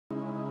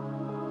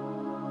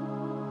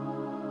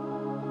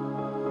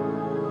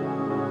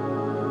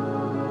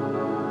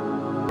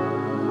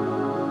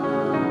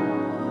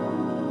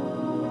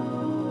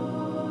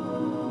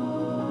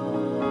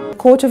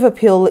Court of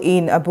Appeal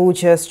in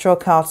Abuja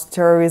struck out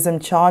terrorism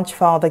charge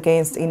filed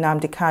against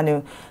Nnamdi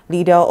KANU,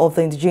 leader of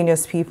the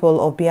indigenous people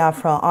of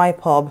Biafra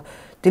IPOB.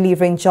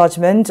 Delivering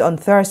judgment on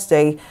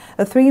Thursday,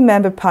 a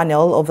three-member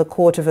panel of the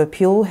Court of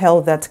Appeal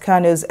held that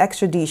KANU's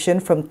extradition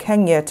from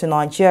Kenya to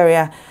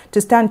Nigeria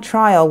to stand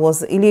trial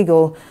was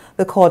illegal.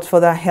 The court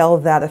further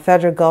held that the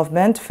federal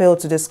government failed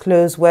to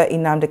disclose where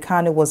Nnamdi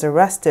KANU was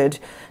arrested,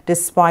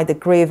 despite the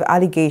grave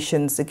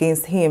allegations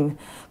against him.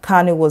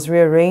 KANU was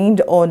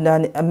rearraigned on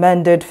an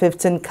amended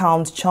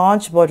 15-count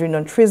charge bordering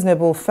on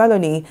treasonable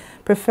felony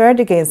preferred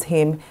against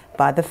him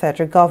by the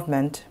federal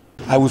government.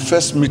 I will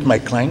first meet my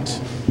client,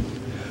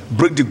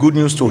 break the good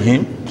news to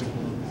him,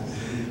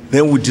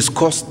 then we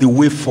discuss the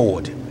way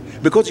forward.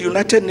 Because the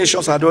United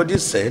Nations had already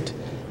said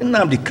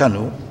Nnamdi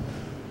KANU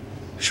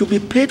should be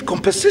paid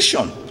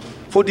compensation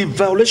for the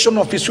violation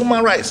of his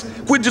human rights,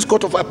 which this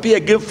Court of Appeal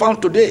again found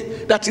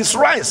today that his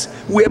rights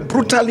were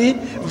brutally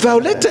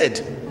violated.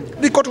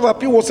 The Court of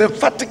Appeal was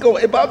emphatic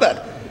about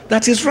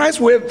that his rights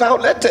were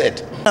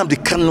violated.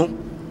 Nnamdi KANU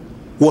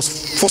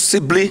was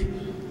forcibly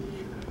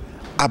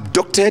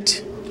abducted,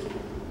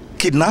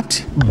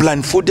 kidnapped,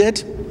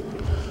 blindfolded,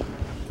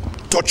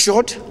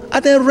 tortured,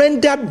 and then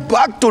rendered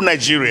back to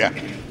Nigeria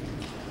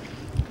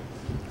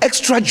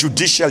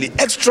extrajudicially,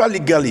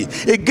 extra-legally,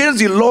 against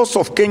the laws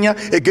of Kenya,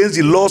 against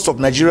the laws of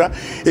Nigeria,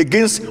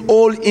 against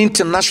all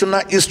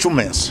international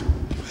instruments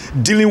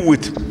dealing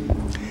with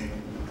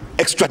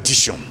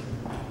extradition,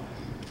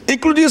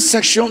 including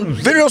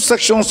various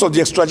sections of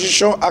the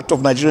Extradition Act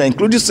of Nigeria,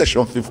 including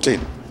Section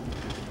 15.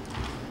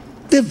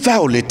 They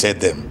violated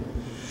them.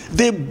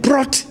 They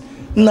brought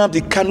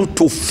Nnamdi KANU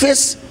to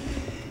face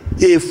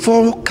a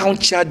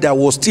 4-count charge that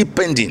was still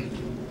pending,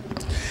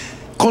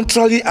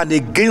 contrary and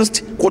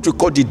against what we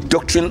call the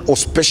doctrine of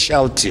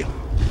specialty,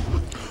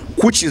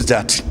 which is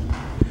that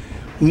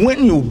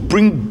when you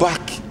bring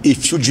back a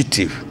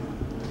fugitive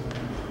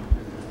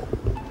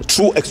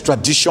through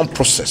extradition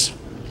process,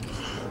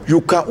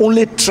 you can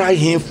only try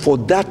him for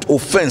that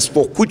offense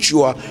for which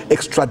you are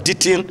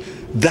extraditing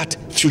that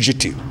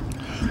fugitive,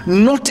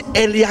 not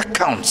earlier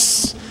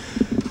counts.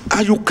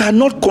 And you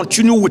cannot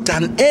continue with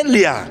an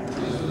earlier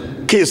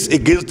case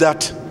against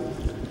that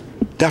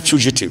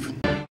fugitive.